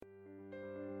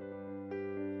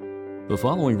The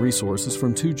following resource is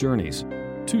from Two Journeys.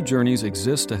 Two Journeys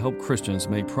exists to help Christians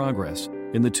make progress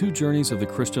in the two journeys of the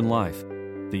Christian life,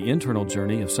 the internal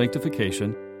journey of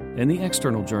sanctification and the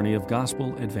external journey of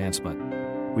gospel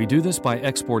advancement. We do this by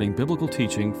exporting biblical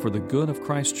teaching for the good of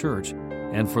Christ's church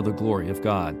and for the glory of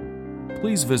God.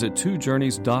 Please visit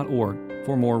twojourneys.org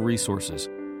for more resources.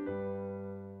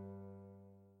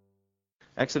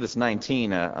 Exodus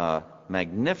 19, a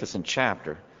magnificent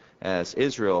chapter as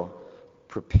Israel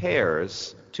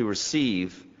prepares to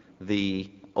receive the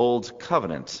Old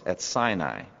Covenant at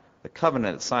Sinai, the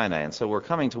covenant at Sinai. And so we're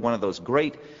coming to one of those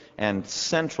great and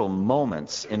central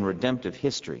moments in redemptive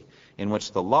history in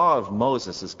which the law of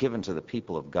Moses is given to the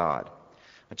people of God.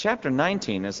 Chapter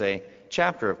 19 is a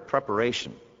chapter of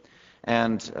preparation.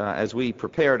 And as we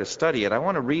prepare to study it, I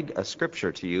want to read a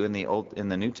scripture to you in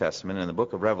the New Testament, in the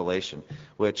book of Revelation,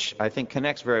 which I think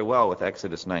connects very well with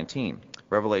Exodus 19.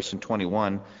 Revelation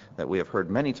 21, that we have heard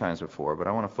many times before, but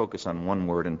I want to focus on one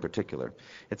word in particular.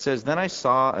 It says, "Then I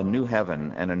saw a new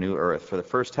heaven and a new earth, for the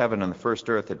first heaven and the first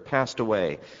earth had passed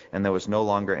away, and there was no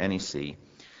longer any sea.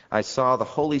 I saw the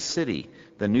holy city,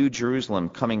 the new Jerusalem,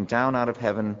 coming down out of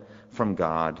heaven from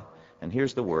God." And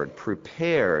here's the word,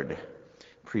 prepared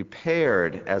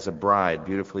as a bride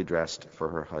beautifully dressed for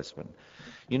her husband.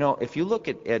 You know, if you look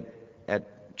at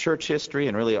church history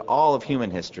and really all of human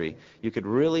history, you could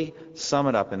really sum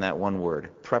it up in that one word,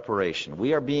 preparation.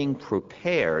 We are being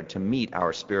prepared to meet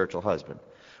our spiritual husband.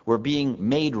 We're being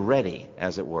made ready,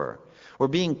 as it were. We're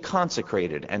being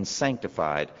consecrated and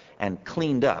sanctified and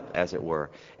cleaned up, as it were,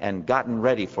 and gotten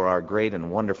ready for our great and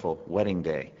wonderful wedding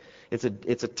day. It's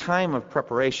a time of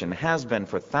preparation, has been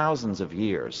for thousands of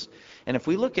years. And if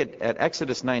we look at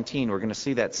Exodus 19, we're going to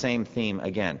see that same theme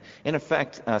again. In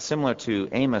effect, similar to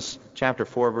Amos chapter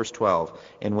 4, verse 12,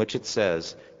 in which it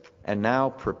says, "And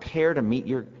now prepare to meet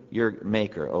your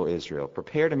Maker, O Israel.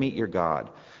 Prepare to meet your God."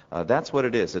 That's what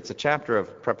it is. It's a chapter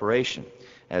of preparation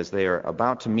as they are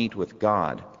about to meet with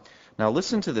God. Now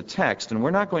listen to the text, and we're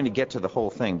not going to get to the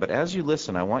whole thing, but as you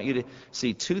listen, I want you to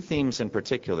see two themes in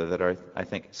particular that are, I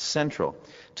think, central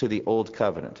to the Old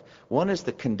Covenant. One is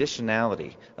the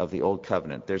conditionality of the Old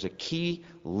Covenant. There's a key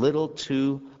little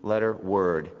two-letter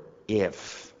word,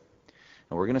 if.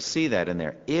 And we're going to see that in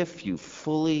there. If you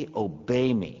fully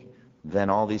obey me,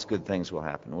 then all these good things will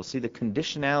happen. We'll see the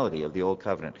conditionality of the Old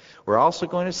Covenant. We're also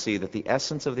going to see that the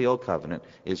essence of the Old Covenant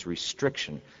is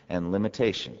restriction and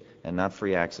limitation and not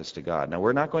free access to God. Now,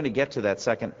 we're not going to get to that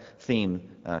second theme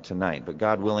tonight, but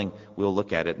God willing, we'll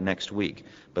look at it next week.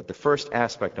 But the first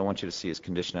aspect I want you to see is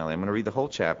conditionality. I'm going to read the whole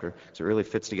chapter so it really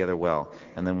fits together well,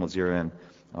 and then we'll zero in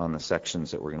on the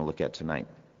sections that we're going to look at tonight.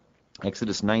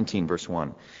 Exodus 19, verse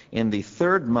 1. "In the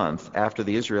third month after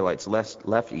the Israelites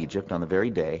left Egypt, on the very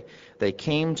day, they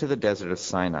came to the desert of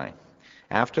Sinai.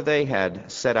 After they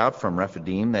had set out from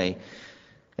Rephidim, they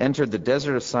entered the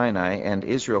desert of Sinai, and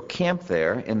Israel camped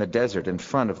there in the desert in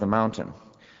front of the mountain.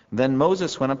 Then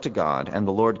Moses went up to God, and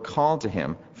the Lord called to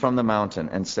him from the mountain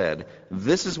and said,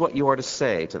 'This is what you are to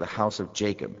say to the house of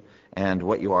Jacob, and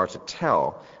what you are to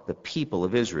tell the people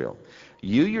of Israel.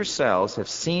 You yourselves have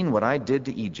seen what I did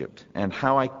to Egypt, and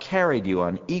how I carried you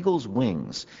on eagle's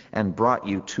wings and brought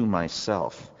you to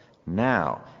myself.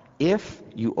 Now, if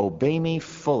you obey me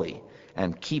fully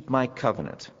and keep my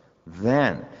covenant,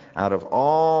 then out of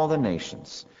all the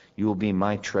nations you will be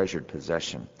my treasured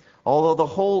possession. Although the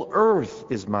whole earth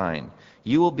is mine,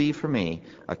 you will be for me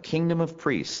a kingdom of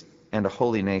priests and a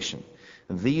holy nation.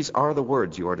 These are the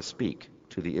words you are to speak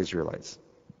to the Israelites.'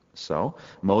 So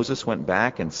Moses went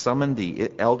back and summoned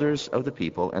the elders of the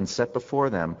people and set before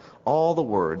them all the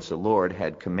words the Lord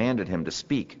had commanded him to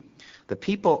speak. The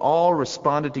people all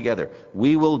responded together,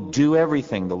 'We will do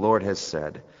everything the Lord has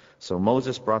said.' So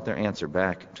Moses brought their answer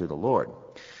back to the Lord.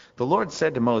 The Lord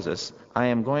said to Moses, I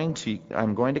am going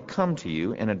to come to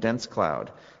you in a dense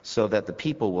cloud, so that the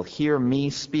people will hear me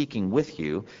speaking with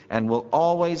you and will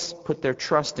always put their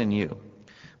trust in you."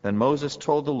 Then Moses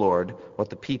told the Lord what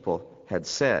the people had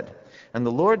said. And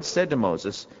the Lord said to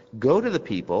Moses, "Go to the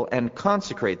people and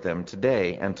consecrate them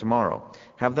today and tomorrow.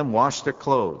 Have them wash their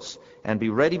clothes and be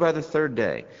ready by the third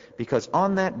day, because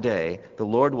on that day the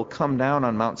Lord will come down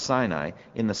on Mount Sinai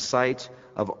in the sight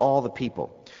of all the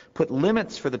people. Put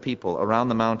limits for the people around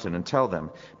the mountain and tell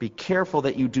them, 'Be careful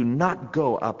that you do not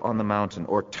go up on the mountain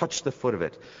or touch the foot of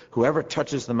it. Whoever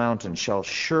touches the mountain shall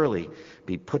surely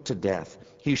be put to death.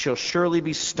 He shall surely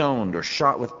be stoned or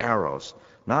shot with arrows.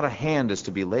 Not a hand is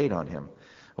to be laid on him.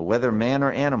 Whether man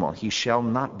or animal, he shall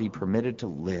not be permitted to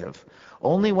live.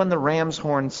 Only when the ram's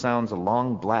horn sounds a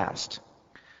long blast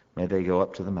may they go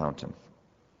up to the mountain.'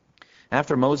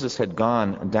 After Moses had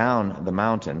gone down the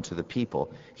mountain to the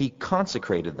people, he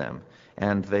consecrated them,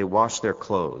 and they washed their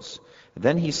clothes.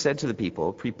 Then he said to the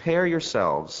people, "Prepare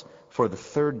yourselves for the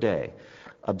third day.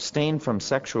 Abstain from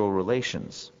sexual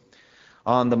relations."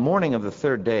 On the morning of the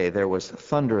third day there was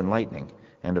thunder and lightning,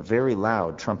 and a very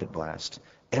loud trumpet blast.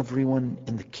 Everyone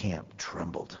in the camp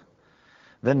trembled.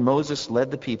 Then Moses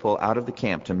led the people out of the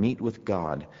camp to meet with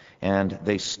God, and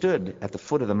they stood at the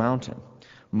foot of the mountain.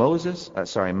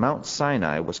 Mount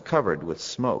Sinai was covered with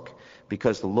smoke,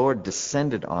 because the Lord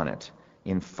descended on it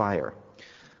in fire.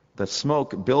 The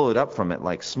smoke billowed up from it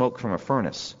like smoke from a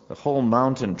furnace. The whole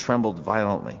mountain trembled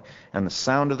violently, and the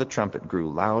sound of the trumpet grew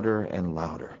louder and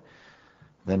louder.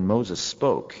 Then Moses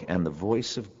spoke, and the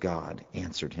voice of God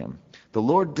answered him. The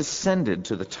Lord descended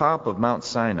to the top of Mount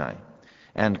Sinai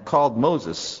and called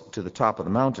Moses to the top of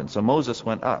the mountain. So Moses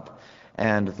went up,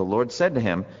 and the Lord said to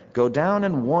him, "Go down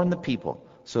and warn the people,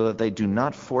 so that they do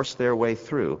not force their way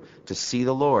through to see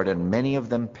the Lord, and many of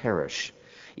them perish.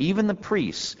 Even the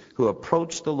priests who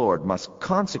approach the Lord must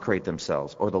consecrate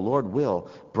themselves, or the Lord will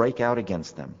break out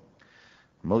against them."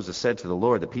 Moses said to the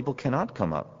Lord, "The people cannot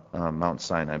come up Mount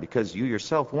Sinai, because you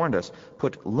yourself warned us,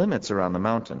 put limits around the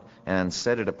mountain, and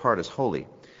set it apart as holy."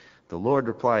 The Lord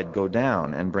replied, "Go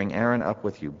down and bring Aaron up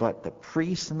with you, but the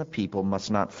priests and the people must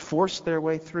not force their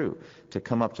way through to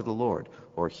come up to the Lord,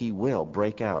 or he will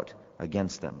break out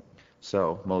against them."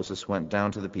 So Moses went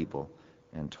down to the people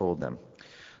and told them.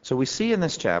 So we see in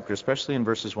this chapter, especially in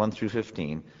verses 1 through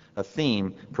 15, a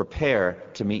theme: prepare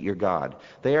to meet your God.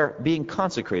 They are being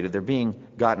consecrated, they're being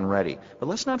gotten ready. But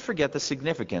let's not forget the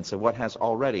significance of what has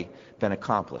already been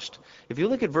accomplished. If you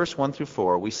look at verse 1 through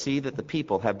 4, we see that the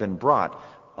people have been brought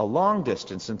a long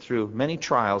distance and through many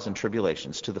trials and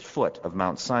tribulations to the foot of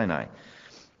Mount Sinai.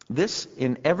 This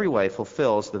in every way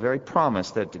fulfills the very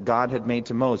promise that God had made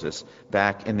to Moses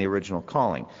back in the original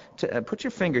calling. Put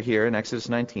your finger here in Exodus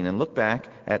 19 and look back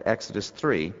at Exodus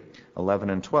 3, 11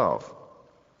 and 12.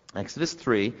 Exodus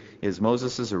 3 is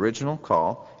Moses' original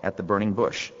call at the burning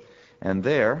bush. And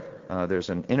there's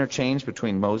an interchange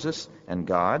between Moses and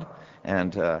God.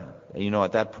 And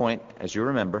at that point, as you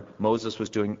remember, Moses was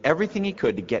doing everything he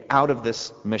could to get out of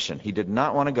this mission. He did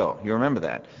not want to go. You remember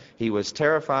that. He was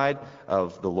terrified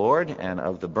of the Lord and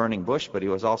of the burning bush, but he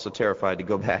was also terrified to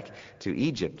go back to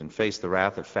Egypt and face the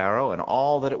wrath of Pharaoh and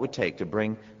all that it would take to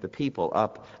bring the people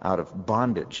up out of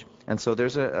bondage. And so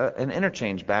there's an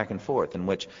interchange back and forth in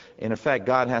which, in effect,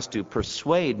 God has to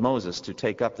persuade Moses to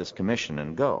take up this commission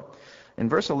and go. In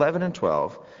verse 11 and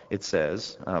 12, it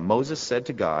says, Moses said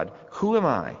to God, "Who am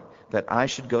I that I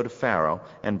should go to Pharaoh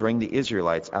and bring the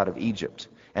Israelites out of Egypt?"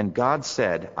 And God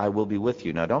said, "I will be with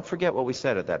you." Now don't forget what we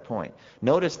said at that point.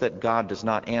 Notice that God does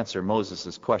not answer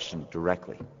Moses' question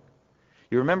directly.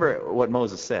 You remember what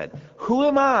Moses said. "Who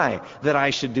am I that I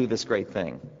should do this great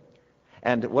thing?"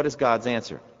 And what is God's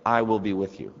answer? "I will be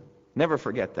with you." Never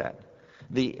forget that.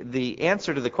 The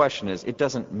answer to the question is, it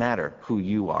doesn't matter who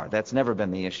you are. That's never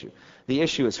been the issue. The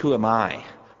issue is, who am I?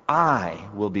 I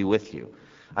will be with you.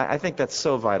 I think that's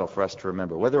so vital for us to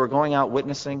remember. Whether we're going out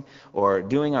witnessing or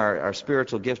doing our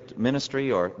spiritual gift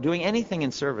ministry or doing anything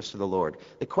in service to the Lord,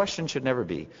 the question should never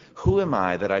be, who am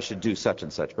I that I should do such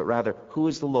and such? But rather, who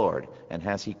is the Lord, and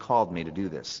has he called me to do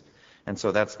this? And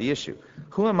so that's the issue.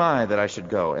 Who am I that I should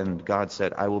go? And God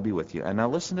said, "I will be with you." And now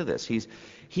listen to this.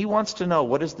 He wants to know,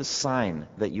 what is the sign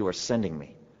that you are sending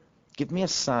me? Give me a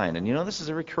sign. And this is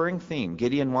a recurring theme.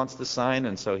 Gideon wants the sign,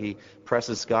 and so he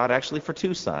presses God actually for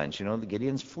two signs. The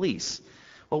Gideon's fleece.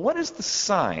 Well, what is the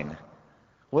sign?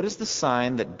 What is the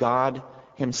sign that God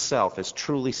himself has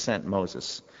truly sent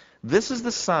Moses? "This is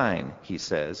the sign," he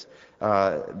says,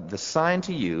 "the sign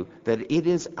to you that it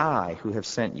is I who have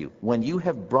sent you. When you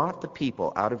have brought the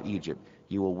people out of Egypt,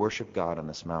 you will worship God on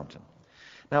this mountain."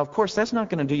 Now, of course, that's not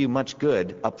going to do you much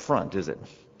good up front, is it?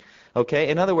 Okay?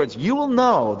 In other words, you will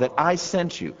know that I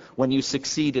sent you when you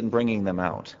succeed in bringing them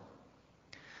out.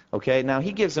 Okay? Now,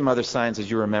 he gives them other signs,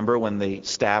 as you remember, when the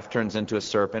staff turns into a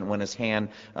serpent, when his hand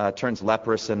turns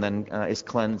leprous and then is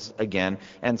cleansed again.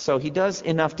 And so he does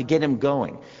enough to get him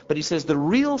going. But he says the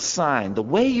real sign, the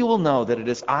way you will know that it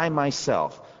is I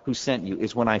myself who sent you,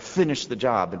 is when I finish the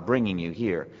job of bringing you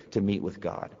here to meet with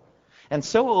God. And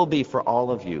so it will be for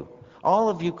all of you. All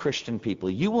of you Christian people,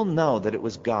 you will know that it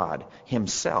was God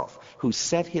himself who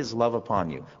set his love upon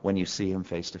you when you see him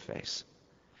face to face.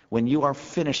 When you are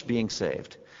finished being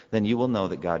saved, then you will know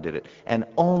that God did it. And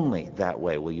only that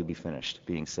way will you be finished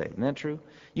being saved. Isn't that true?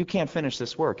 You can't finish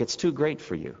this work. It's too great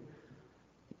for you.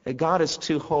 God is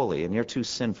too holy and you're too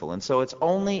sinful. And so it's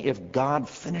only if God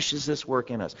finishes this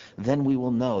work in us, then we will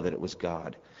know that it was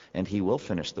God. and he will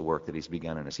finish the work that he's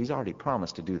begun in us. He's already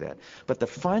promised to do that. But the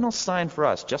final sign for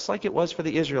us, just like it was for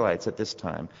the Israelites at this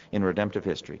time in redemptive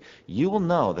history, you will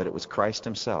know that it was Christ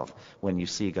himself when you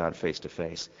see God face to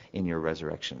face in your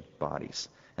resurrection bodies.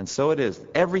 And so it is.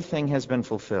 Everything has been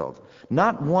fulfilled.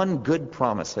 Not one good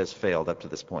promise has failed up to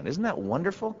this point. Isn't that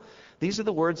wonderful? These are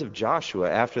the words of Joshua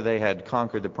after they had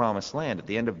conquered the promised land at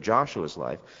the end of Joshua's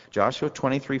life. Joshua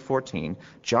 23:14,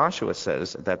 Joshua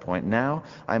says at that point, "Now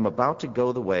I am about to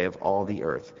go the way of all the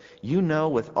earth. You know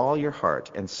with all your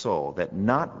heart and soul that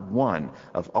not one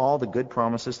of all the good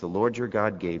promises the Lord your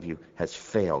God gave you has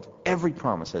failed." Every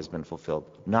promise has been fulfilled.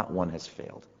 Not one has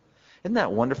failed. Isn't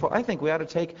that wonderful? I think we ought to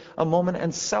take a moment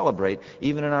and celebrate,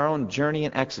 even in our own journey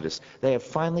in Exodus. They have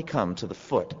finally come to the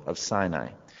foot of Sinai.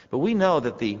 But we know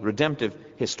that the redemptive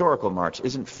historical march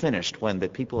isn't finished when the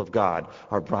people of God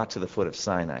are brought to the foot of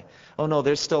Sinai. Oh no,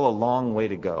 there's still a long way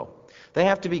to go. They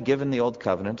have to be given the old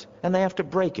covenant, and they have to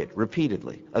break it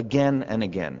repeatedly, again and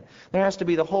again. There has to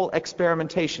be the whole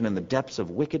experimentation in the depths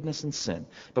of wickedness and sin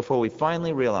before we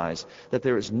finally realize that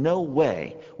there is no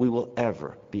way we will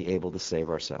ever be able to save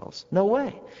ourselves. No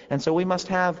way. And so we must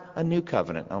have a new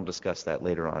covenant. I'll discuss that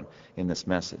later on in this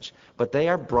message. But they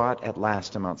are brought at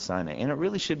last to Mount Sinai, and it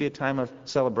really should be a time of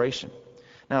celebration.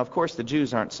 Now, of course, the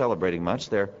Jews aren't celebrating much.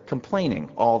 They're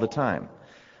complaining all the time.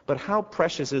 But how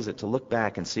precious is it to look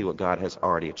back and see what God has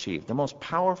already achieved? The most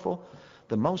powerful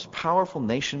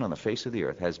nation on the face of the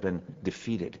earth has been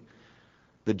defeated.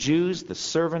 The Jews, the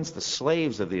servants, the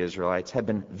slaves of the Israelites have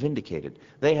been vindicated.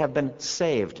 They have been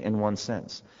saved in one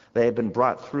sense. They have been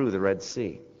brought through the Red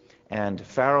Sea. And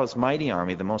Pharaoh's mighty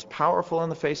army, the most powerful on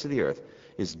the face of the earth,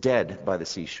 is dead by the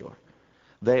seashore.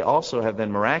 They also have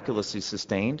been miraculously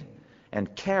sustained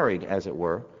and carried, as it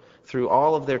were, through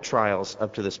all of their trials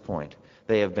up to this point.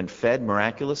 They have been fed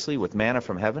miraculously with manna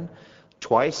from heaven.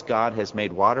 Twice God has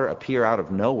made water appear out of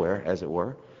nowhere, as it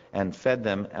were, and fed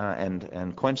them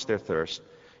and quenched their thirst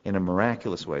in a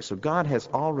miraculous way. So God has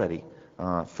already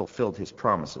fulfilled his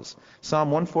promises.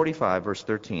 Psalm 145, verse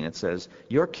 13, it says,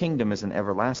 "Your kingdom is an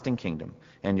everlasting kingdom,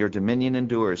 and your dominion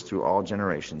endures through all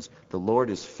generations. The Lord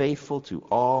is faithful to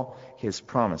all his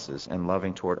promises and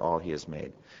loving toward all he has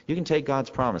made." You can take God's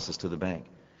promises to the bank.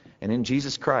 And in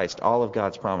Jesus Christ, all of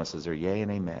God's promises are yea and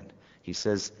amen. He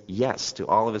says yes to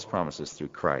all of his promises through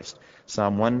Christ.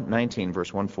 Psalm 119,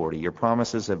 verse 140, "Your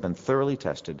promises have been thoroughly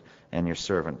tested, and your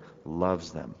servant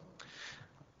loves them."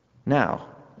 Now,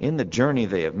 in the journey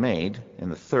they have made, in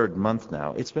the third month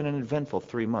now, it's been an eventful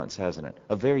 3 months, hasn't it?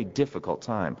 A very difficult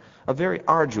time, a very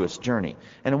arduous journey,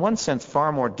 and in one sense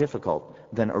far more difficult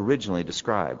than originally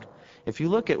described. If you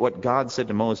look at what God said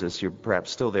to Moses, you're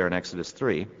perhaps still there in Exodus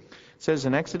 3, it says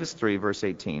in Exodus 3, verse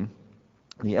 18,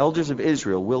 "The elders of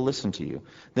Israel will listen to you.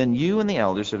 Then you and the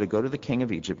elders are to go to the king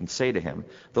of Egypt and say to him,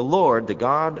 'The Lord, the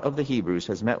God of the Hebrews,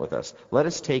 has met with us. Let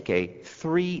us take a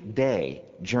 3-day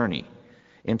journey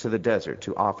into the desert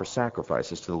to offer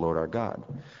sacrifices to the Lord our God.'"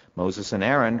 Moses and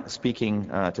Aaron, speaking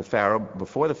to Pharaoh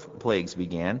before the plagues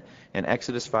began, in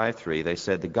Exodus 5:3, they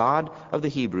said, "The God of the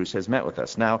Hebrews has met with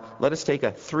us. Now let us take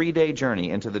a 3-day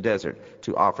journey into the desert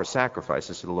to offer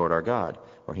sacrifices to the Lord our God,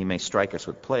 or he may strike us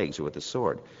with plagues or with the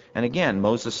sword." And again,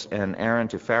 Moses and Aaron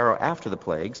to Pharaoh after the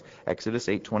plagues, Exodus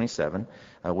 8:27,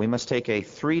 "We must take a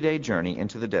 3-day journey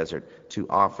into the desert to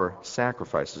offer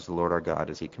sacrifices to the Lord our God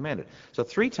as he commanded." So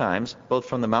 3 times, both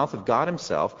from the mouth of God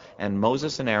himself and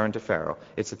Moses and Aaron to Pharaoh,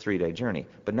 it's a 3-day journey.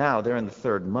 But now they're in the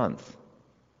 3rd month.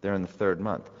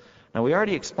 Now we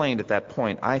already explained at that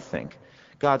point, I think,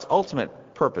 God's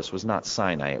ultimate purpose was not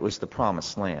Sinai, it was the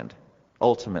promised land.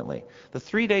 Ultimately, the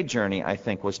 3-day journey, I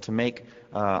think, was to make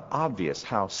obvious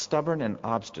how stubborn and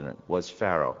obstinate was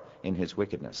Pharaoh in his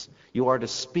wickedness. "You are to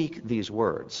speak these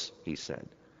words," he said.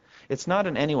 It's not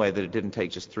in any way that it didn't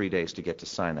take just 3 days to get to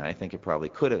Sinai. I think it probably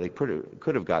could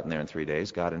have gotten there in 3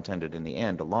 days. God intended in the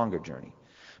end a longer journey.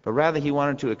 But rather he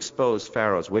wanted to expose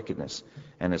Pharaoh's wickedness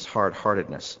and his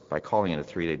hard-heartedness by calling it a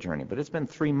 3-day journey. But it's been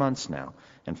 3 months now,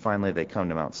 and finally they come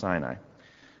to Mount Sinai.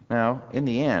 Now, in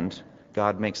the end,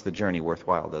 God makes the journey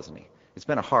worthwhile, doesn't he? It's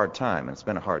been a hard time, and it's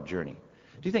been a hard journey.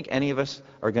 Do you think any of us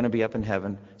are going to be up in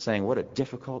heaven saying what a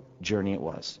difficult journey it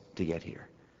was to get here?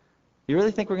 You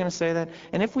really think we're going to say that?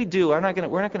 And if we do, we're not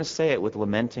going to say it with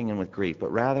lamenting and with grief,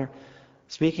 but rather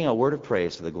speaking a word of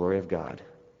praise to the glory of God,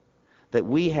 that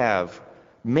we have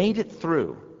made it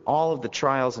through all of the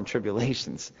trials and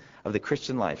tribulations of the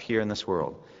Christian life here in this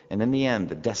world. And in the end,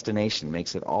 the destination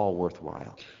makes it all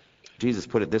worthwhile. Jesus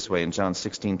put it this way in John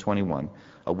 16:21,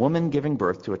 "A woman giving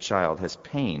birth to a child has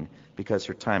pain because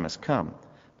her time has come.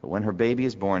 But when her baby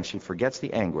is born, she forgets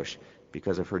the anguish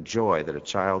because of her joy that a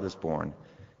child is born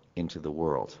into the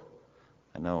world."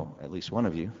 I know at least one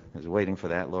of you is waiting for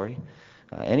that, Lori.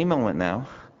 Any moment now.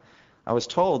 I was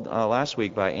told last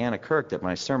week by Anna Kirk that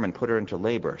my sermon put her into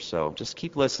labor, so just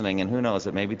keep listening, and who knows,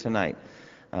 it may be tonight.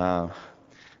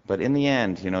 But in the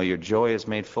end, your joy is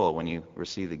made full when you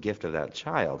receive the gift of that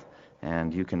child,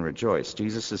 and you can rejoice.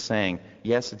 Jesus is saying,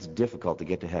 yes, it's difficult to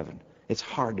get to heaven. It's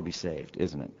hard to be saved,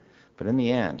 isn't it? But in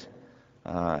the end,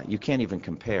 you can't even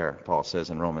compare, Paul says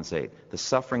in Romans 8, the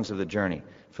sufferings of the journey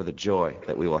for the joy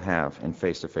that we will have in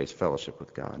face-to-face fellowship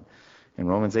with God. In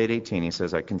Romans 8:18, he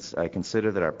says, I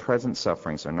consider that our present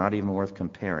sufferings are not even worth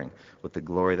comparing with the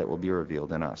glory that will be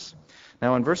revealed in us.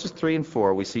 Now, in verses 3 and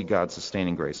 4, we see God's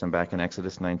sustaining grace. I'm back in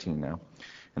Exodus 19 now.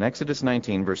 In Exodus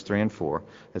 19, verse 3 and 4,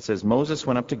 it says, Moses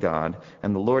went up to God,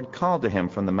 and the Lord called to him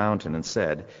from the mountain and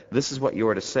said, This is what you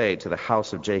are to say to the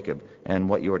house of Jacob, and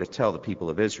what you are to tell the people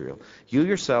of Israel. You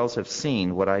yourselves have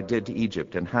seen what I did to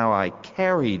Egypt, and how I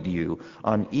carried you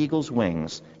on eagle's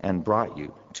wings and brought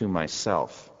you to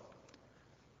myself.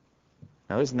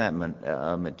 Now, isn't that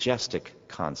a majestic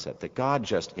concept, that God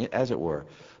just, as it were,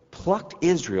 plucked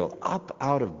Israel up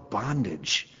out of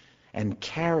bondage and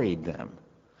carried them?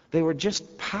 They were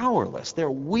just powerless. They're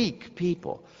weak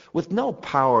people with no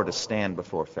power to stand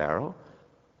before Pharaoh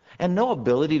and no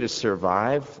ability to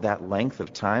survive that length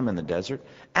of time in the desert.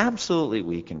 Absolutely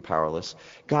weak and powerless.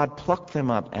 God plucked them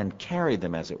up and carried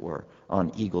them, as it were,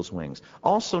 on eagle's wings.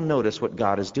 Also notice what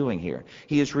God is doing here.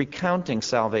 He is recounting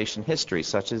salvation history,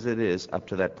 such as it is up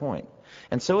to that point.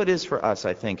 And so it is for us,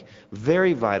 I think,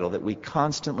 very vital that we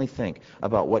constantly think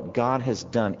about what God has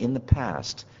done in the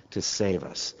past to save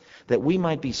us, that we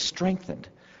might be strengthened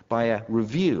by a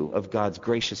review of God's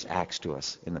gracious acts to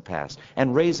us in the past,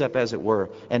 and raise up, as it were,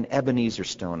 an Ebenezer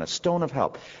stone, a stone of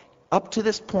help. Up to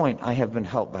this point, I have been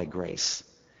helped by grace,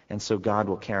 and so God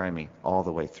will carry me all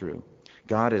the way through.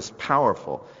 God is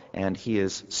powerful, and He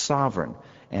is sovereign,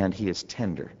 and He is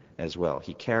tender as well.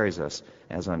 He carries us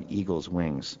as on eagle's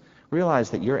wings.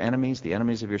 Realize that your enemies, the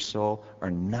enemies of your soul,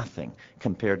 are nothing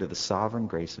compared to the sovereign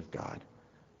grace of God.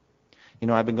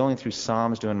 I've been going through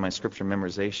Psalms, doing my scripture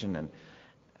memorization, and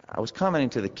I was commenting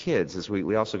to the kids, as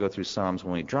we also go through Psalms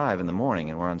when we drive in the morning,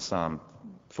 and we're on Psalm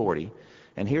 40,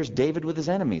 and here's David with his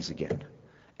enemies again.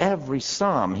 Every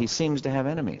psalm, he seems to have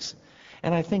enemies.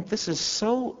 And I think this is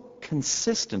so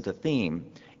consistent a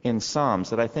theme in Psalms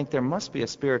that I think there must be a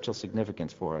spiritual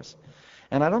significance for us.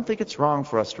 And I don't think it's wrong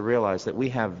for us to realize that we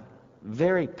have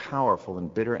very powerful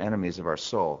and bitter enemies of our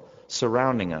soul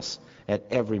surrounding us at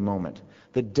every moment.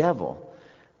 The devil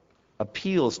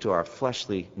appeals to our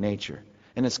fleshly nature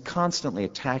and is constantly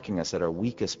attacking us at our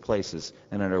weakest places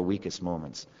and at our weakest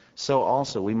moments. So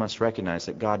also we must recognize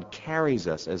that God carries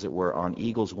us, as it were, on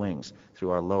eagle's wings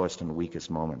through our lowest and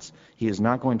weakest moments. He is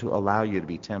not going to allow you to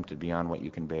be tempted beyond what you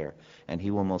can bear, and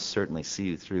He will most certainly see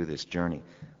you through this journey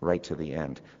right to the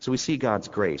end. So we see God's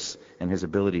grace and His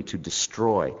ability to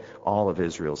destroy all of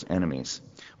Israel's enemies.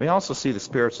 We also see the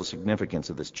spiritual significance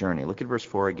of this journey. Look at verse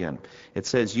 4 again. It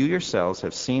says, You yourselves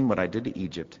have seen what I did to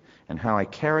Egypt, and how I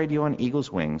carried you on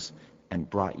eagle's wings and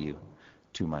brought you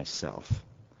to myself.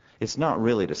 It's not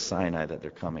really to Sinai that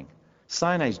they're coming.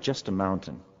 Sinai is just a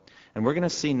mountain. And we're going to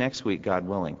see next week, God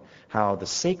willing, how the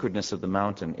sacredness of the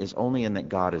mountain is only in that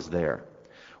God is there.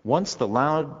 Once the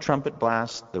loud trumpet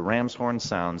blasts, the ram's horn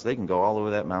sounds, they can go all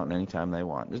over that mountain anytime they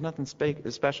want. There's nothing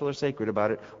special or sacred about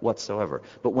it whatsoever.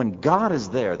 But when God is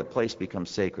there, the place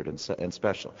becomes sacred and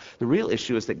special. The real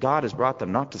issue is that God has brought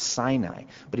them not to Sinai,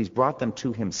 but He's brought them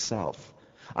to Himself.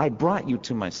 I brought you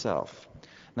to myself.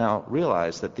 Now,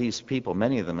 realize that these people,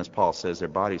 many of them, as Paul says, their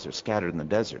bodies are scattered in the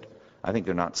desert. I think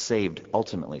they're not saved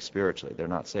ultimately, spiritually. They're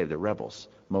not saved. They're rebels,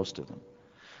 most of them.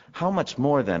 How much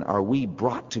more, then, are we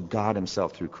brought to God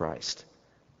Himself through Christ?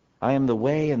 I am the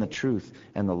way and the truth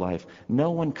and the life.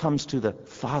 No one comes to the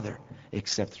Father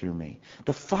except through me.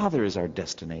 The Father is our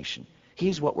destination.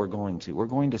 He's what we're going to. We're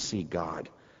going to see God.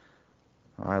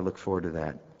 I look forward to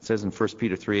that. It says in 1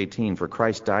 Peter 3:18, For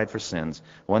Christ died for sins,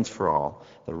 once for all,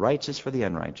 the righteous for the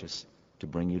unrighteous, to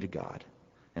bring you to God.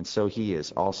 And so He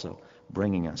is also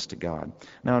bringing us to God.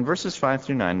 Now in verses 5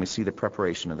 through 9, we see the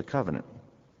preparation of the covenant.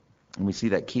 And we see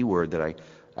that key word that I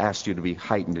asked you to be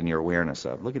heightened in your awareness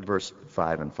of. Look at verse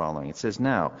 5 and following. It says,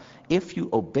 Now, if you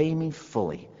obey me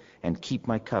fully and keep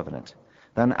my covenant,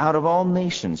 then out of all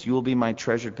nations you will be my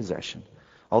treasured possession.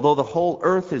 Although the whole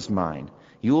earth is mine,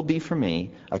 you will be for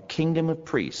me a kingdom of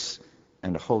priests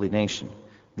and a holy nation.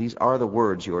 These are the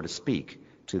words you are to speak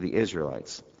to the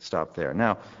Israelites. Stop there.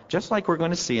 Now, just like we're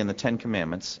going to see in the Ten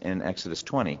Commandments in Exodus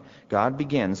 20, God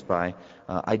begins by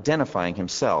identifying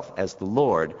Himself as the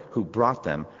Lord who brought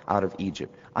them out of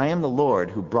Egypt. I am the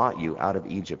Lord who brought you out of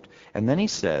Egypt. And then He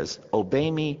says, obey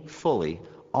me fully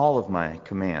all of my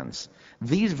commands.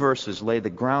 These verses lay the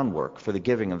groundwork for the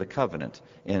giving of the covenant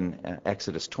in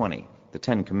Exodus 20, the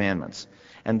Ten Commandments.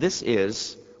 And this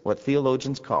is what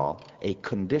theologians call a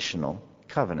conditional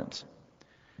covenant.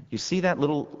 You see that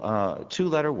little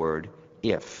two-letter word,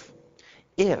 if.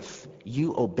 If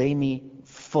you obey me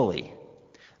fully,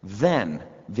 then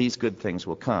these good things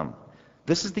will come.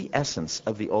 This is the essence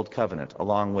of the Old Covenant,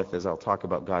 along with, as I'll talk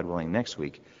about God willing next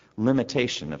week,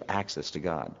 limitation of access to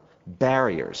God.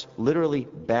 Barriers, literally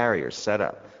barriers set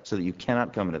up so that you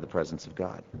cannot come into the presence of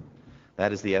God.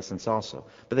 That is the essence also.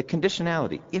 But the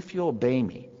conditionality, if you obey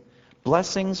me,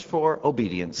 blessings for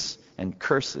obedience and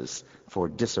curses for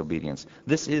disobedience.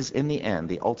 This is, in the end,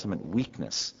 the ultimate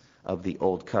weakness of the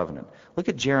Old Covenant. Look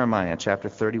at Jeremiah chapter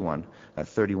 31,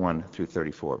 31 through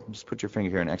 34. Just put your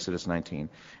finger here in Exodus 19.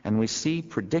 And we see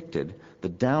predicted the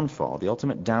downfall, the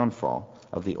ultimate downfall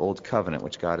of the Old Covenant,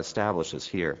 which God establishes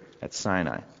here at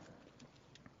Sinai.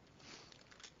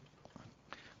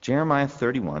 Jeremiah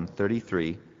 31,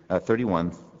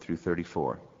 31 through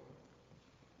 34.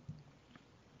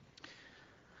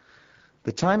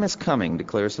 The time is coming,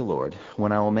 declares the Lord,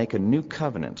 when I will make a new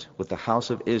covenant with the house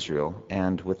of Israel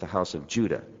and with the house of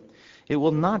Judah. It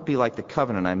will not be like the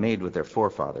covenant I made with their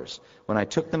forefathers, when I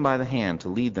took them by the hand to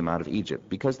lead them out of Egypt,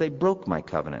 because they broke my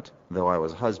covenant, though I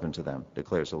was husband to them,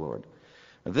 declares the Lord.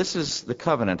 This is the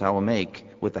covenant I will make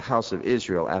with the house of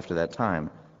Israel after that time,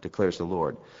 declares the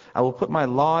Lord. I will put my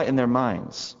law in their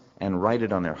minds and write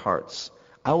it on their hearts.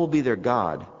 I will be their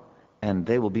God, and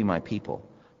they will be my people.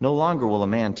 No longer will a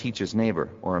man teach his neighbor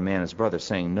or a man his brother,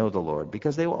 saying, Know the Lord,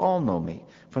 because they will all know me,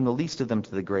 from the least of them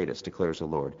to the greatest, declares the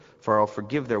Lord. For I will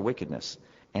forgive their wickedness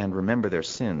and remember their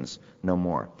sins no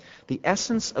more. The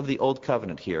essence of the Old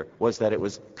Covenant here was that it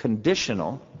was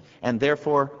conditional and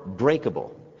therefore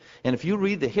breakable. And if you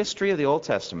read the history of the Old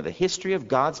Testament, the history of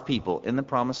God's people in the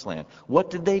Promised Land, what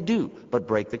did they do but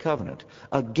break the covenant?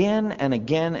 Again and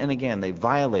again and again, they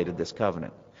violated this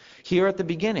covenant. Here at the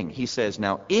beginning, he says,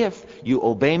 now if you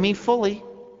obey me fully,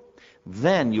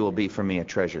 then you will be for me a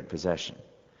treasured possession.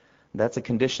 That's a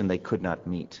condition they could not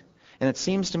meet. And it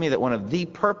seems to me that one of the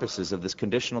purposes of this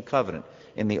conditional covenant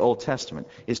in the Old Testament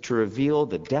is to reveal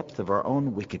the depth of our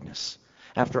own wickedness.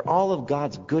 After all of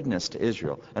God's goodness to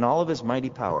Israel and all of his mighty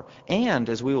power, and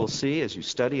as we will see as you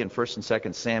study in 1st and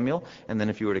 2nd Samuel, and then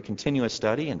if you were to continue a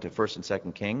study into 1st and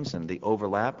 2nd Kings and the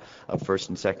overlap of 1st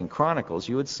and 2nd Chronicles,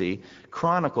 you would see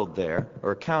chronicled there,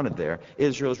 or counted there,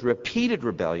 Israel's repeated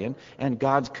rebellion and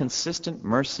God's consistent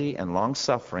mercy and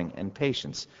long-suffering and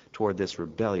patience toward this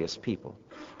rebellious people.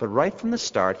 But right from the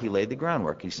start, he laid the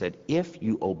groundwork. He said, if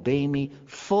you obey me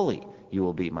fully, you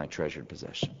will be my treasured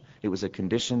possession. It was a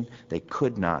condition they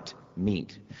could not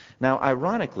meet. Now,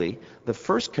 ironically, the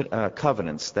first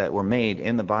covenants that were made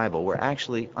in the Bible were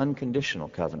actually unconditional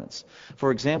covenants.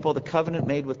 For example, the covenant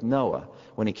made with Noah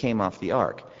when he came off the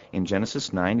ark. In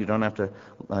Genesis 9, you don't have to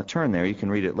turn there, you can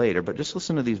read it later, but just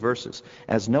listen to these verses.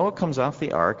 As Noah comes off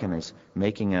the ark and is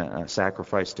making a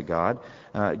sacrifice to God,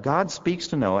 God speaks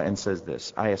to Noah and says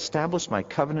this, I establish my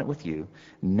covenant with you.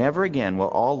 Never again will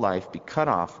all life be cut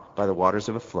off by the waters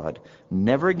of a flood.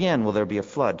 Never again will there be a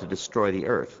flood to destroy the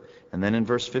earth. And then in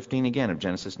verse 15 again of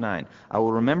Genesis 9, I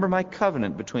will remember my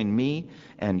covenant between me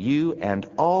and you and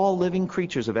all living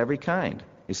creatures of every kind.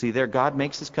 You see there, God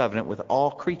makes his covenant with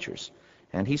all creatures.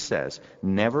 And he says,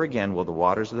 never again will the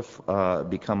waters of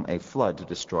become a flood to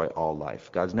destroy all life.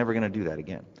 God's never going to do that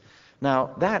again.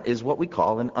 Now, that is what we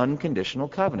call an unconditional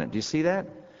covenant. Do you see that?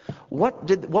 What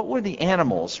were the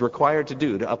animals required to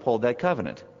do to uphold that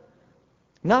covenant?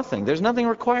 Nothing. There's nothing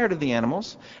required of the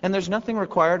animals, and there's nothing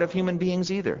required of human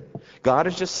beings either. God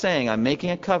is just saying, I'm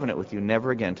making a covenant with you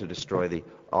never again to destroy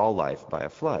all life by a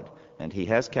flood. And he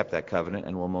has kept that covenant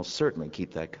and will most certainly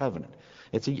keep that covenant.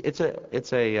 It's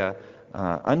a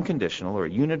unconditional or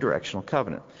unidirectional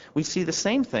covenant. We see the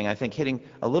same thing, I think, hitting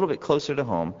a little bit closer to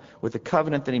home with the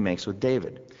covenant that he makes with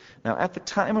David. Now, at the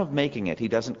time of making it, he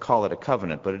doesn't call it a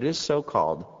covenant, but it is so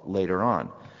called later on.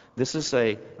 This is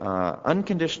a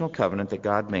unconditional covenant that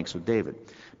God makes with David.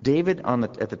 David,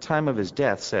 at the time of his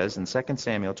death, says in 2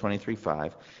 Samuel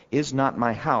 23:5, is not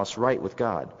my house right with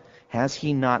God? Has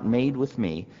he not made with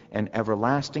me an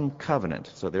everlasting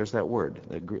covenant? So there's that word.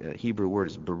 The Hebrew word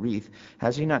is berith.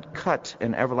 Has he not cut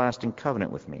an everlasting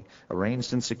covenant with me,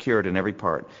 arranged and secured in every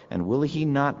part? And will he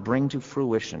not bring to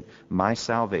fruition my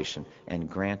salvation and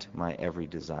grant my every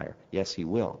desire? Yes, he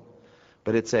will.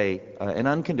 But it's an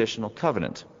unconditional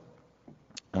covenant.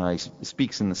 He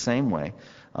speaks in the same way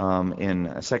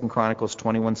in 2 Chronicles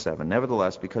 21:7.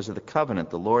 Nevertheless, because of the covenant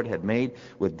the Lord had made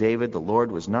with David, the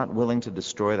Lord was not willing to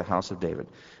destroy the house of David.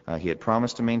 He had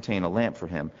promised to maintain a lamp for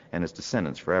him and his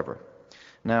descendants forever.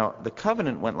 Now, the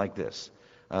covenant went like this.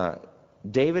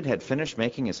 David had finished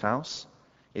making his house.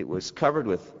 It was covered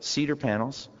with cedar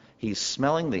panels. He's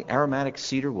smelling the aromatic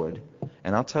cedar wood.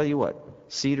 And I'll tell you what,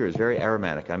 cedar is very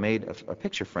aromatic. I made a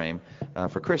picture frame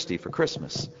for Christy for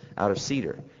Christmas out of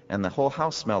cedar. And the whole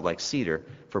house smelled like cedar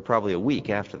for probably a week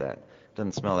after that.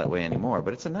 Doesn't smell that way anymore,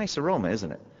 but it's a nice aroma,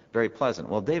 isn't it? Very pleasant.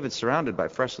 Well, David's surrounded by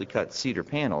freshly cut cedar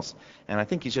panels, and I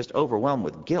think he's just overwhelmed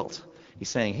with guilt. He's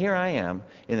saying, here I am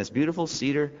in this beautiful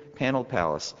cedar paneled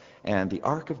palace, and the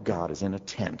Ark of God is in a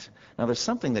tent. Now, there's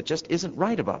something that just isn't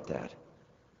right about that.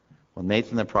 Well,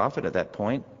 Nathan the prophet at that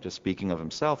point, just speaking of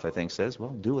himself, I think, says,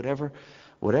 well, do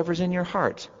whatever's in your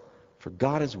heart, for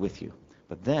God is with you.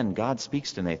 But then God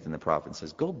speaks to Nathan the prophet and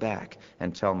says, go back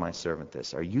and tell my servant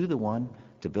this. Are you the one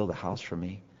to build a house for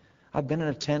me? I've been in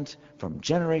a tent from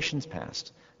generations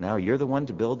past. Now you're the one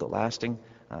to build the lasting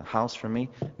house for me?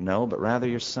 No, but rather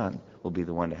your son will be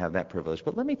the one to have that privilege.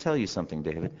 But let me tell you something,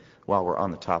 David, while we're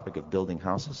on the topic of building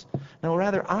houses. No,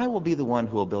 rather, I will be the one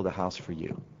who will build a house for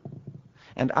you.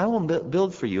 And I will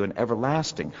build for you an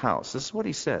everlasting house. This is what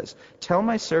he says. Tell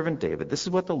my servant David, this is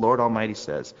what the Lord Almighty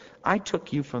says. I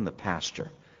took you from the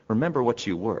pasture. Remember what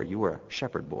you were. You were a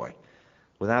shepherd boy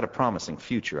without a promising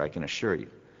future, I can assure you.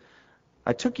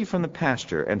 I took you from the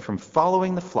pasture and from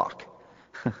following the flock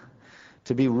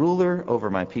to be ruler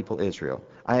over my people Israel.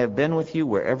 I have been with you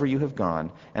wherever you have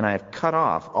gone, and I have cut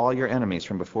off all your enemies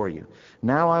from before you.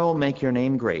 Now I will make your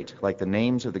name great, like the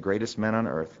names of the greatest men on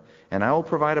earth, and I will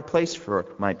provide a place for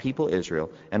my people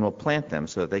Israel, and will plant them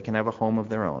so that they can have a home of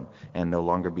their own, and no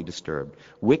longer be disturbed.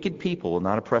 Wicked people will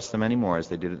not oppress them anymore as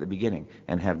they did at the beginning,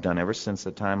 and have done ever since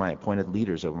the time I appointed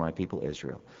leaders over my people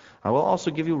Israel. I will also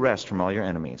give you rest from all your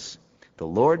enemies. The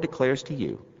Lord declares to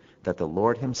you that the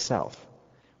Lord himself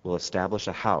will establish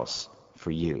a house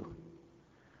for you.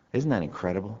 Isn't that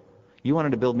incredible? You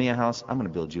wanted to build me a house, I'm going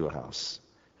to build you a house.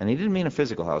 And he didn't mean a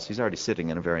physical house. He's already sitting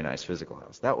in a very nice physical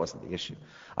house. That wasn't the issue.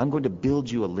 I'm going to build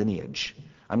you a lineage.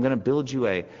 I'm going to build you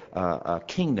a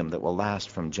kingdom that will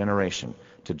last from generation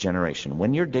to generation.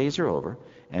 When your days are over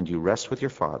and you rest with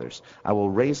your fathers, I will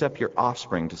raise up your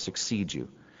offspring to succeed you,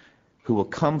 who will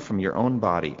come from your own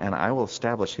body, and I will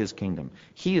establish his kingdom.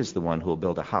 He is the one who will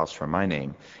build a house for my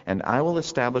name, and I will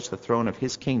establish the throne of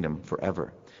his kingdom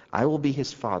forever. I will be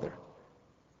his father,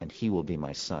 and he will be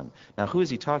my son. Now, who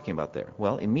is he talking about there?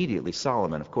 Well, immediately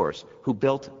Solomon, of course, who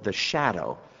built the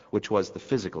shadow, which was the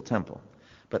physical temple.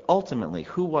 But ultimately,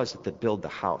 who was it that built the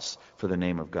house for the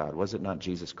name of God? Was it not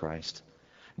Jesus Christ?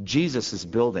 Jesus is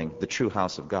building the true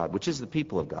house of God, which is the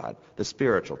people of God, the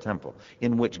spiritual temple,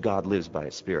 in which God lives by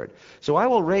his Spirit. So I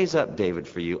will raise up, David,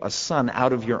 for you a son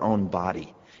out of your own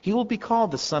body. He will be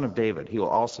called the Son of David. He will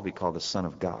also be called the Son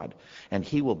of God. And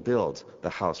he will build the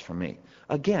house for me.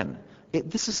 Again,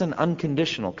 this is an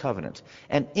unconditional covenant.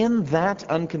 And in that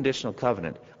unconditional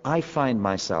covenant, I find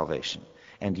my salvation.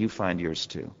 And you find yours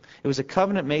too. It was a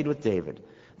covenant made with David,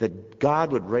 that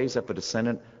God would raise up a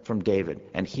descendant from David,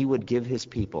 and he would give his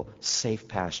people safe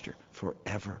pasture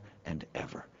forever and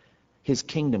ever. His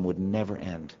kingdom would never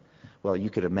end. Well, you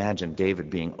could imagine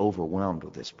David being overwhelmed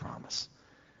with this promise.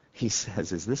 He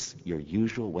says, is this your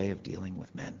usual way of dealing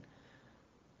with men?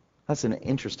 That's an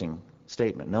interesting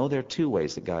statement. No, there are two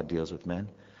ways that God deals with men.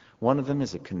 One of them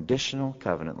is a conditional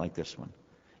covenant like this one.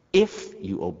 If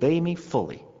you obey me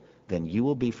fully, then you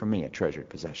will be for me a treasured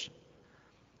possession.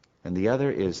 And the other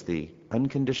is the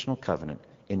unconditional covenant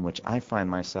in which I find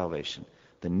my salvation,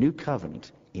 the new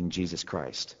covenant in Jesus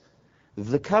Christ.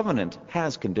 The covenant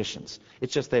has conditions.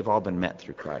 It's just they've all been met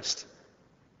through Christ.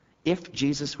 If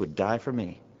Jesus would die for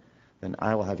me, then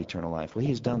I will have eternal life. Well,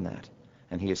 he's done that,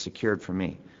 and he has secured for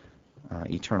me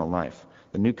eternal life.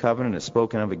 The new covenant is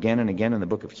spoken of again and again in the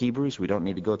book of Hebrews. We don't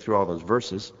need to go through all those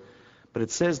verses, but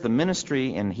it says the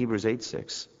ministry in Hebrews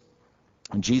 8:6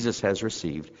 Jesus has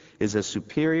received is as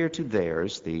superior to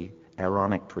theirs, the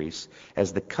Aaronic priests,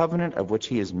 as the covenant of which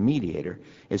he is mediator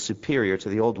is superior to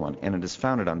the old one, and it is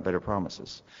founded on better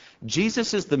promises.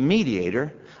 Jesus is the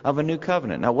mediator of a new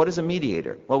covenant. Now, what is a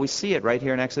mediator? Well, we see it right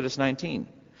here in Exodus 19.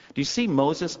 Do you see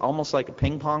Moses almost like a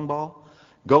ping pong ball?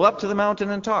 Go up to the mountain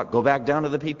and talk. Go back down to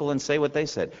the people and say what they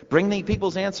said. Bring the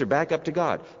people's answer back up to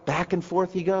God. Back and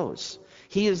forth he goes.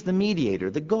 He is the mediator,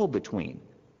 the go-between.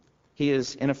 He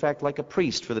is, in effect, like a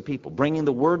priest for the people, bringing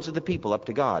the words of the people up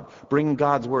to God, bringing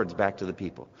God's words back to the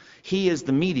people. He is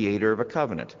the mediator of a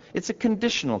covenant. It's a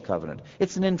conditional covenant.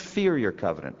 It's an inferior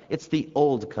covenant. It's the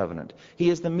old covenant.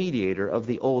 He is the mediator of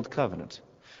the old covenant.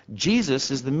 Jesus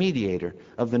is the mediator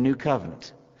of the new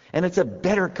covenant. And it's a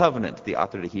better covenant, the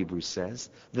author of Hebrews says.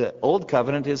 The old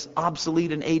covenant is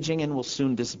obsolete and aging and will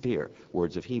soon disappear.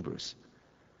 Words of Hebrews.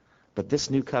 But this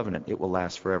new covenant, it will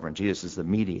last forever, and Jesus is the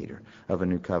mediator of a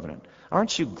new covenant.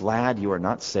 Aren't you glad you are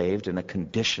not saved in a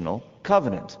conditional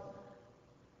covenant?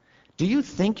 Do you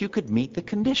think you could meet the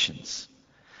conditions?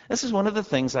 This is one of the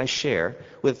things I share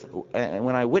with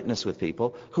when I witness with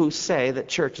people who say that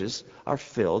churches are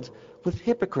filled with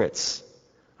hypocrites.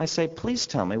 I say, please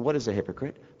tell me, what is a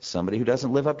hypocrite? Somebody who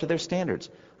doesn't live up to their standards.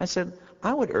 I said,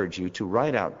 I would urge you to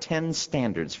write out 10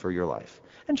 standards for your life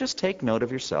and just take note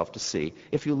of yourself to see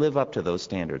if you live up to those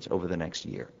standards over the next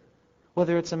year.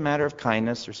 Whether it's a matter of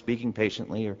kindness or speaking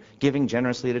patiently or giving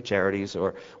generously to charities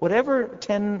or whatever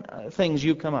 10 things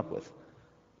you come up with.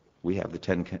 We have the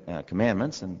 10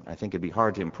 commandments, and I think it'd be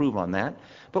hard to improve on that.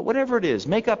 But whatever it is,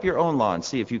 make up your own law and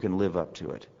see if you can live up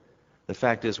to it. The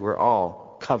fact is, we're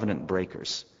all covenant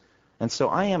breakers. And so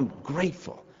I am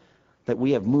grateful that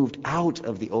we have moved out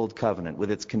of the old covenant with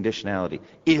its conditionality.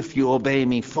 If you obey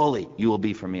me fully, you will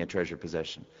be for me a treasured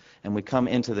possession. And we come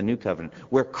into the new covenant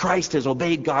where Christ has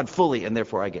obeyed God fully, and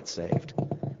therefore I get saved.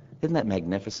 Isn't that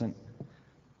magnificent?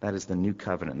 That is the new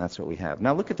covenant, and that's what we have.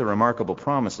 Now look at the remarkable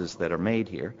promises that are made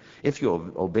here. If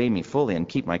you obey me fully and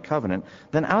keep my covenant,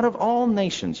 then out of all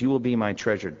nations you will be my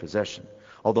treasured possession.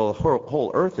 Although the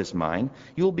whole earth is mine,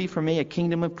 you will be for me a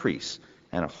kingdom of priests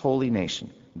and a holy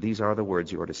nation. These are the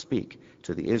words you are to speak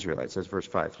to the Israelites. That's verse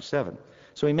 5 through 7.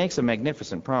 So he makes a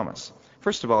magnificent promise.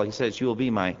 First of all, he says, you will be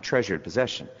my treasured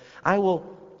possession. I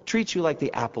will treat you like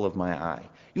the apple of my eye.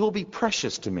 You will be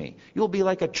precious to me. You will be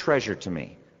like a treasure to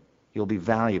me. You'll be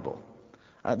valuable.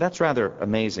 That's rather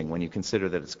amazing when you consider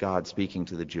that it's God speaking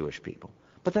to the Jewish people.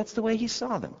 But that's the way he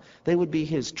saw them. They would be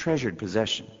his treasured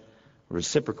possession. A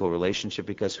reciprocal relationship,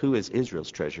 because who is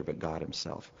Israel's treasure but God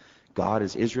himself? God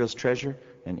is Israel's treasure,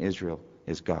 and Israel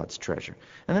is God's treasure.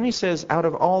 And then he says, out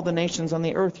of all the nations on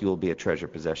the earth you will be a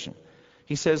treasured possession.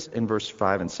 He says in verse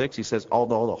 5 and 6, he says,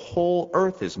 although the whole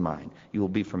earth is mine, you will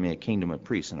be for me a kingdom of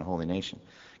priests and a holy nation.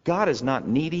 God is not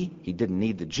needy. He didn't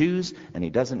need the Jews, and he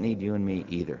doesn't need you and me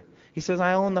either. He says,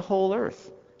 I own the whole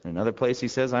earth. In another place he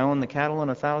says, I own the cattle on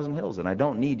 1,000 hills, and I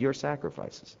don't need your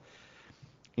sacrifices.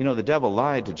 You know, the devil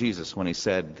lied to Jesus when he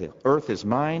said, the earth is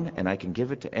mine, and I can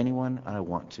give it to anyone I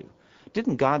want to.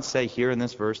 Didn't God say here in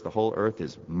this verse, the whole earth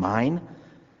is mine?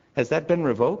 Has that been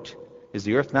revoked? Is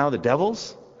the earth now the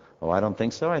devil's? Oh, I don't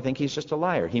think so. I think he's just a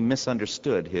liar. He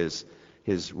misunderstood his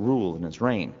rule and his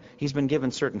reign. He's been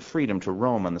given certain freedom to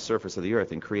roam on the surface of the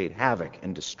earth and create havoc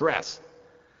and distress.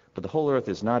 But the whole earth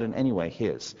is not in any way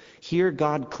his. Here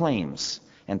God claims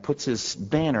and puts his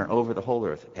banner over the whole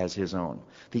earth as his own.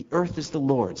 The earth is the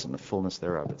Lord's and the fullness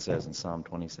thereof, it says in Psalm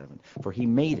 27. For he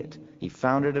made it. He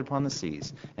founded it upon the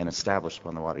seas and established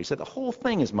upon the water. He said, the whole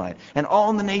thing is mine, and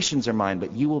all the nations are mine,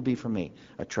 but you will be for me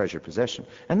a treasured possession.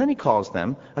 And then he calls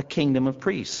them a kingdom of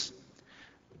priests.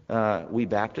 We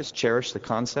Baptists cherish the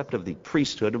concept of the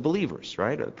priesthood of believers,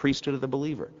 right? The priesthood of the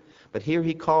believer. But here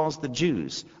he calls the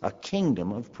Jews a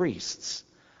kingdom of priests.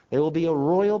 They will be a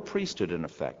royal priesthood in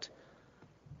effect.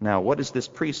 Now, what is this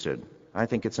priesthood? I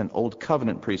think it's an old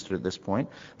covenant priesthood at this point.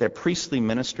 The priestly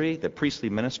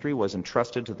ministry was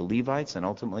entrusted to the Levites and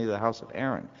ultimately the house of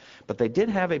Aaron. But they did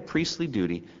have a priestly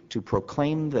duty to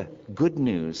proclaim the good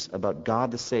news about God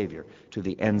the Savior to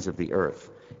the ends of the earth.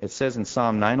 It says in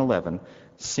Psalm 9:11,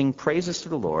 sing praises to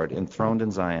the Lord enthroned in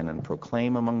Zion and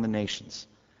proclaim among the nations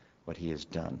what he has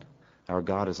done. Our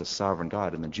God is a sovereign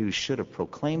God, and the Jews should have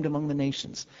proclaimed among the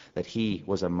nations that he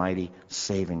was a mighty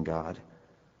saving God.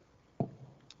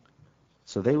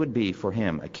 So they would be for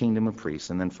him a kingdom of priests,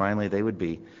 and then finally they would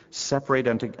be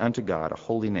separated unto God, a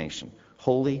holy nation.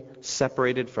 Holy,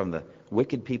 separated from the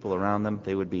wicked people around them,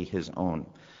 they would be his own.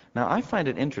 Now I find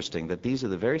it interesting that these are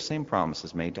the very same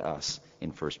promises made to us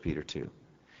in 1 Peter 2.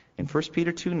 In 1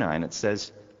 Peter 2:9 it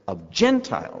says, of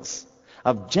Gentiles,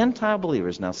 of Gentile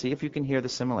believers. Now see if you can hear the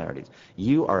similarities.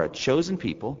 You are a chosen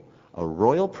people, a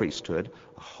royal priesthood,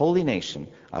 a holy nation,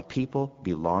 a people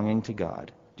belonging to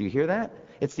God. Do you hear that?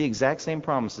 It's the exact same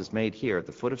promises made here at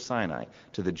the foot of Sinai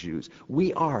to the Jews.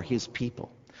 We are his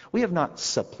people. We have not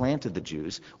supplanted the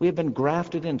Jews. We have been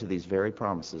grafted into these very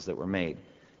promises that were made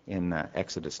in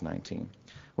Exodus 19.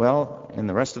 Well, in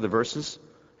the rest of the verses,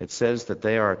 it says that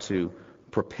they are to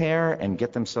prepare and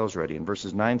get themselves ready. In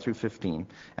verses 9 through 15,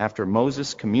 after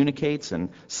Moses communicates and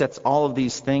sets all of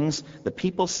these things, the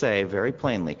people say very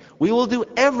plainly, we will do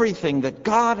everything that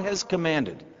God has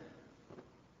commanded.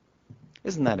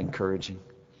 Isn't that encouraging?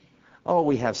 Oh,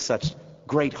 we have such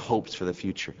great hopes for the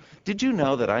future. Did you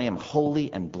know that I am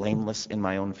holy and blameless in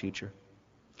my own future?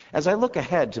 As I look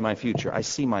ahead to my future, I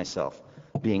see myself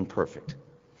being perfect.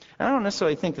 And I don't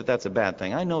necessarily think that that's a bad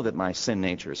thing. I know that my sin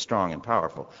nature is strong and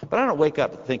powerful. But I don't wake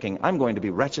up thinking, I'm going to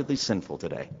be wretchedly sinful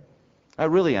today. I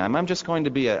really am. I'm going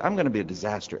to be a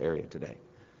disaster area today.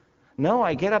 No,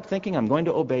 I get up thinking I'm going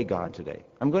to obey God today.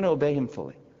 I'm going to obey him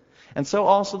fully. And so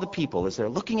also the people, as they're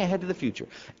looking ahead to the future,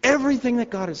 everything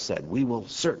that God has said, we will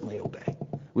certainly obey.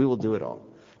 We will do it all.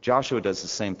 Joshua does the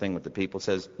same thing with the people.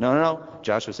 Says, no.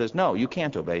 Joshua says, no, you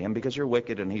can't obey him because you're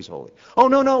wicked and he's holy. Oh,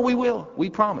 no, we will.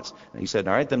 We promise. And he said,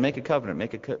 all right, then make a covenant,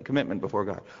 make a commitment before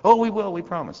God. Oh, we will. We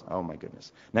promise. Oh, my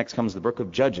goodness. Next comes the book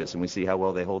of Judges, and we see how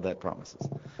well they hold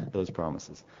those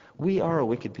promises. We are a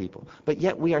wicked people, but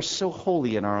yet we are so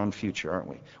holy in our own future, aren't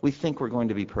we? We think we're going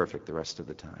to be perfect the rest of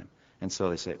the time. And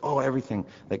so they say, oh, everything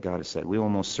that God has said, we will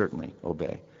most certainly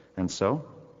obey. And so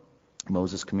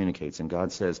Moses communicates, and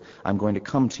God says, I'm going to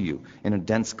come to you in a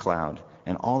dense cloud,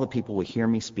 and all the people will hear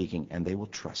me speaking, and they will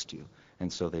trust you.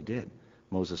 And so they did.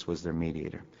 Moses was their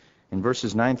mediator. In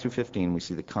verses 9 through 15, we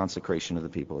see the consecration of the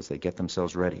people as they get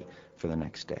themselves ready for the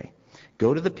next day.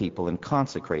 Go to the people and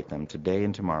consecrate them today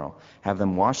and tomorrow. Have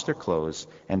them wash their clothes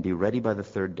and be ready by the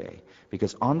third day,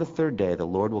 because on the third day the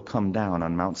Lord will come down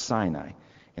on Mount Sinai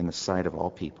in the sight of all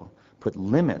people. Put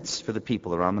limits for the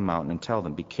people around the mountain and tell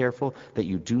them, be careful that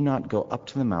you do not go up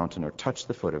to the mountain or touch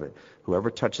the foot of it.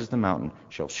 Whoever touches the mountain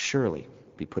shall surely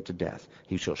be put to death.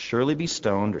 He shall surely be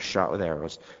stoned or shot with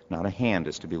arrows. Not a hand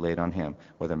is to be laid on him,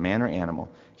 whether man or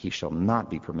animal. He shall not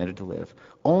be permitted to live.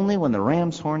 Only when the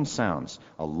ram's horn sounds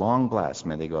a long blast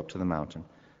may they go up to the mountain.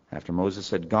 After Moses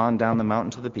had gone down the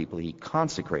mountain to the people, he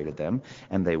consecrated them,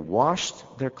 and they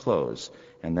washed their clothes.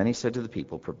 And then he said to the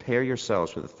people, prepare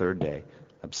yourselves for the third day.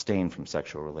 Abstain from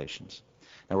sexual relations.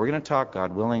 Now we're going to talk,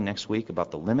 God willing, next week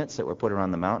about the limits that were put around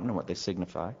the mountain and what they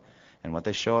signify and what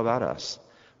they show about us.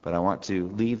 But I want to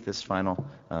leave this final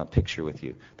picture with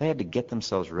you. They had to get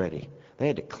themselves ready. They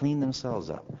had to clean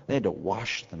themselves up. They had to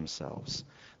wash themselves.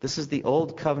 This is the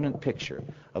old covenant picture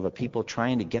of a people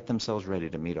trying to get themselves ready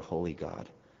to meet a holy God.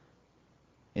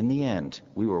 In the end,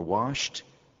 we were washed,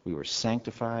 we were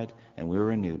sanctified, and we were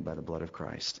renewed by the blood of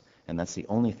Christ. And that's the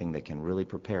only thing that can really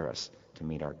prepare us to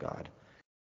meet our God.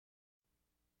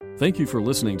 Thank you for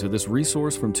listening to this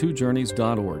resource from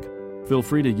twojourneys.org. Feel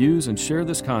free to use and share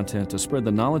this content to spread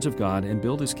the knowledge of God and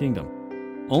build His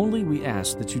kingdom. Only we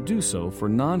ask that you do so for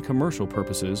non-commercial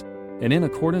purposes and in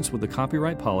accordance with the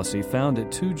copyright policy found at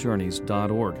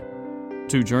twojourneys.org.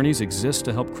 Two Journeys exists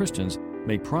to help Christians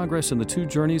make progress in the two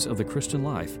journeys of the Christian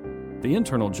life, the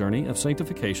internal journey of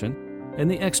sanctification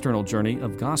and the external journey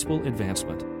of gospel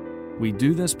advancement. We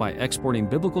do this by exporting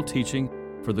biblical teaching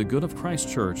for the good of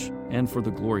Christ's church and for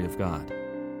the glory of God.